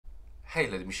Hey,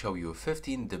 let me show you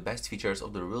 15 the best features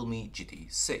of the Realme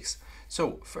GT6.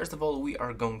 So first of all, we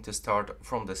are going to start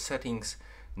from the settings.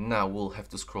 Now we'll have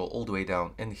to scroll all the way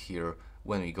down, and here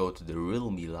when we go to the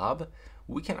Realme Lab,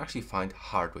 we can actually find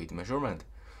heart rate measurement.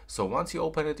 So once you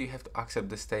open it, you have to accept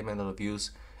the statement of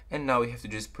use, and now you have to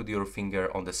just put your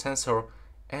finger on the sensor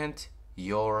and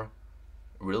your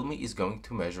Realme is going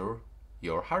to measure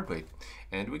your heart rate.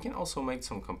 And we can also make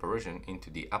some comparison into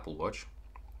the Apple Watch.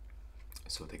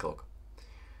 So take a look.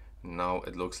 Now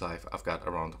it looks like I've got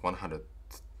around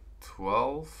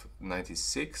 112,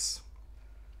 96.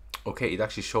 Okay, it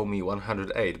actually showed me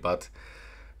 108, but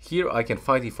here I can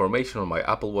find information on my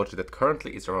Apple Watch that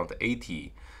currently is around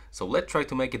 80. So let's try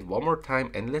to make it one more time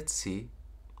and let's see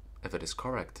if it is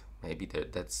correct. Maybe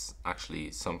that's actually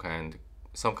some kind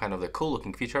of a cool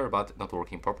looking feature, but not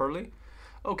working properly.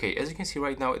 Okay, as you can see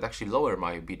right now, it actually lowered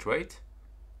my beat rate,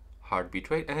 heart beat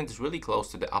rate, and it's really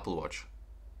close to the Apple Watch.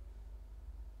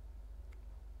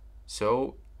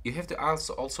 So you have to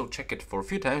also check it for a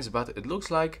few times, but it looks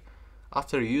like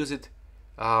after you use it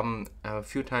a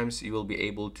few times, you will be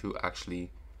able to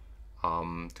actually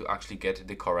get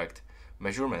the correct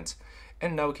measurements.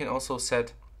 And now we can also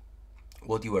set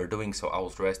what you are doing. So I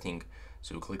was resting,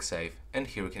 so you click save, and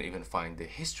here we can even find the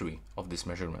history of this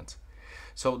measurement.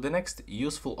 So the next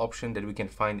useful option that we can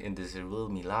find in this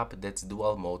Realme Lab, that's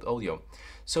dual mode audio.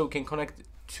 So we can connect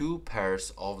two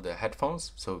pairs of the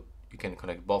headphones. So you can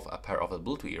connect both a pair of the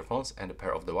Bluetooth earphones and a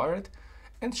pair of the wired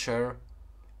and share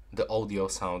the audio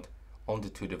sound on the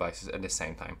two devices at the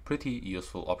same time. Pretty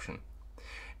useful option.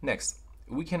 Next,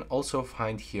 we can also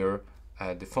find here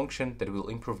the function that will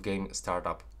improve game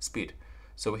startup speed.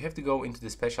 So we have to go into the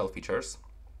special features.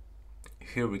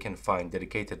 Here we can find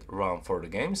dedicated RAM for the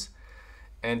games.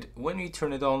 And when we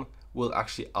turn it on, we'll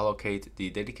actually allocate the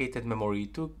dedicated memory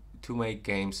to make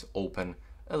games open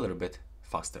a little bit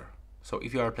faster. So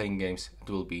if you are playing games, it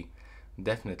will be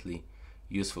definitely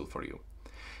useful for you.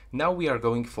 Now we are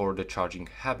going for the charging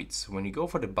habits. When you go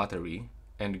for the battery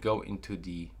and go into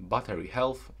the battery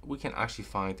health, we can actually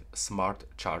find smart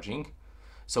charging.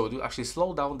 So it will actually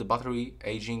slow down the battery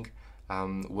aging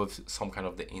with some kind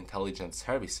of the intelligent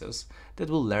services that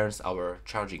will learn our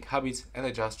charging habits and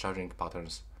adjust charging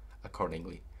patterns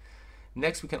accordingly.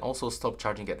 Next, we can also stop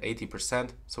charging at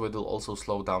 80%, so it will also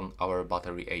slow down our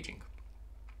battery aging.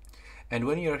 And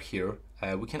when you're here,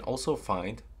 we can also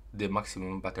find the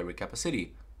maximum battery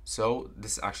capacity. So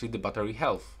this is actually the battery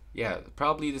health. Yeah,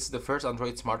 probably this is the first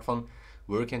Android smartphone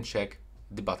where you can check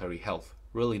the battery health.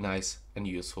 Really nice and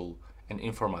useful and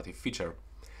informative feature.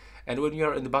 And when you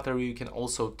are in the battery, you can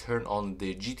also turn on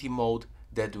the GT mode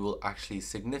that will actually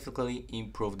significantly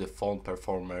improve the phone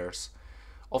performance.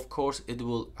 Of course, it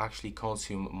will actually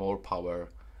consume more power,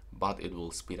 but it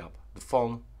will speed up the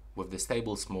phone with the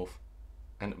stable, smooth,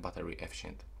 and battery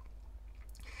efficient.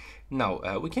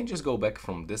 Now we can just go back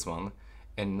from this one,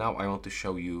 and now I want to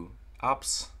show you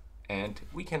apps, and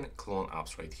we can clone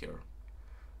apps right here.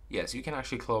 Yes, you can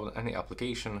actually clone any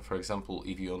application. For example,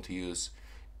 if you want to use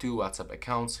two WhatsApp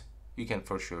accounts, you can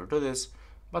for sure do this,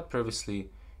 but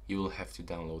previously you will have to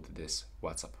download this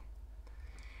WhatsApp.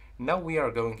 Now we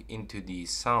are going into the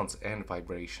sounds and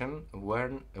vibration,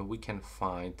 where we can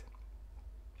find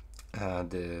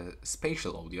the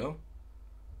spatial audio.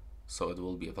 So it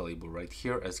will be available right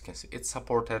here. As you can see, it's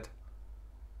supported.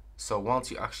 So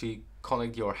once you actually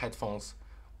connect your headphones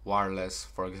wireless,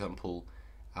 for example,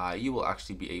 you will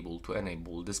actually be able to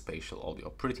enable the spatial audio.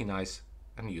 Pretty nice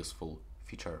and useful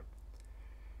feature.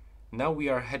 Now we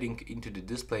are heading into the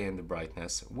display and the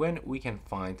brightness, when we can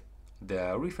find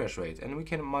the refresh rate, and we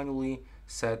can manually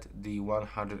set the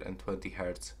 120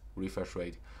 Hz refresh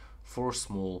rate for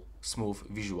smooth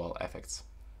visual effects.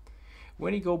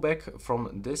 When you go back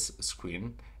from this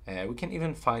screen, we can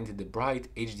even find the bright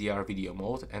HDR video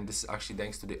mode, and this is actually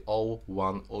thanks to the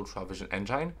O1 Ultra Vision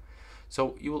engine.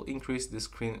 So you will increase the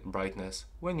screen brightness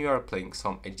when you are playing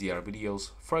some HDR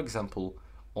videos, for example,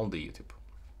 on the YouTube.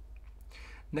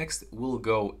 Next, we'll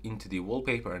go into the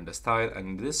wallpaper and the style, and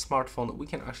in this smartphone we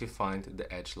can actually find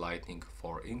the edge lighting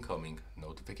for incoming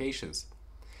notifications.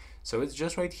 So it's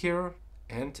just right here,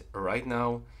 and right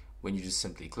now when you just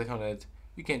simply click on it,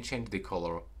 you can change the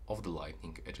color of the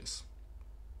lightning edges.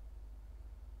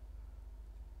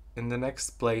 In the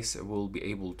next place, we'll be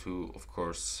able to, of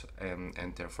course,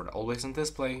 enter for the always on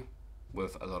display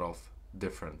with a lot of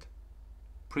different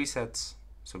presets.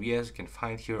 So yes, you can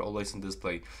find here always on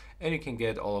display, and you can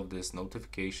get all of these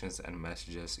notifications and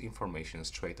messages, information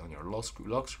straight on your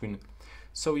lock screen,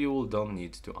 so you don't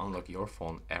need to unlock your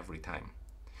phone every time.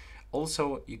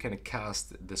 Also, you can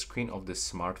cast the screen of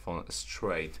this smartphone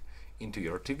straight into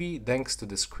your TV thanks to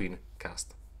the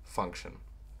screencast function.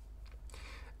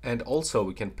 And also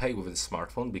we can pay with the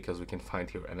smartphone because we can find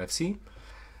here NFC.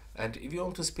 And if you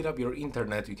want to speed up your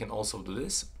internet, you can also do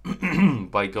this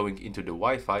by going into the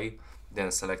Wi-Fi,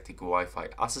 then selecting Wi-Fi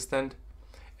assistant.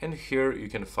 And here you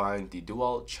can find the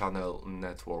dual channel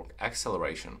network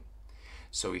acceleration.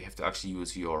 So you have to actually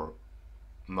use your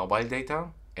mobile data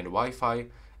and Wi-Fi,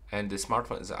 and the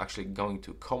smartphone is actually going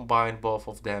to combine both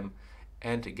of them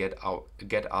and get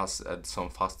us some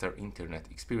faster internet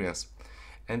experience.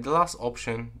 And the last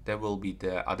option, that will be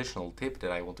the additional tip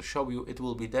that I want to show you. It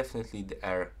will be definitely the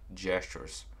air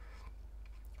gestures.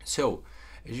 So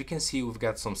as you can see, we've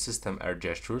got some system air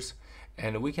gestures,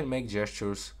 and we can make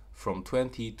gestures from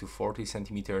 20 to 40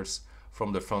 centimeters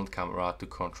from the front camera to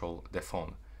control the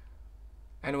phone.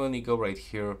 And when we go right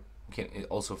here, we can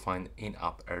also find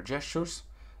in-app air gestures.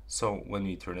 So when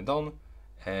we turn it on,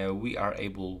 we are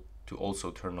able to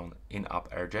also turn on in-app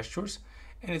air gestures,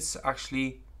 and it's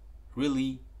actually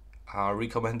really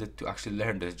recommended to actually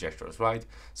learn these gestures, right?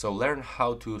 So learn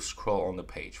how to scroll on the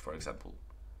page, for example.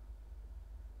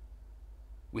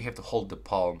 We have to hold the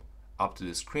palm up to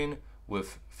the screen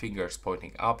with fingers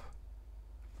pointing up,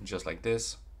 just like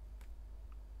this.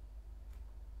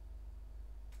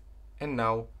 And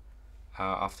now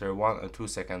after 1 or 2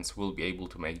 seconds, we'll be able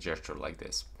to make gesture like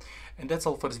this. And that's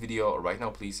all for this video. Right now,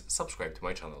 please subscribe to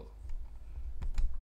my channel.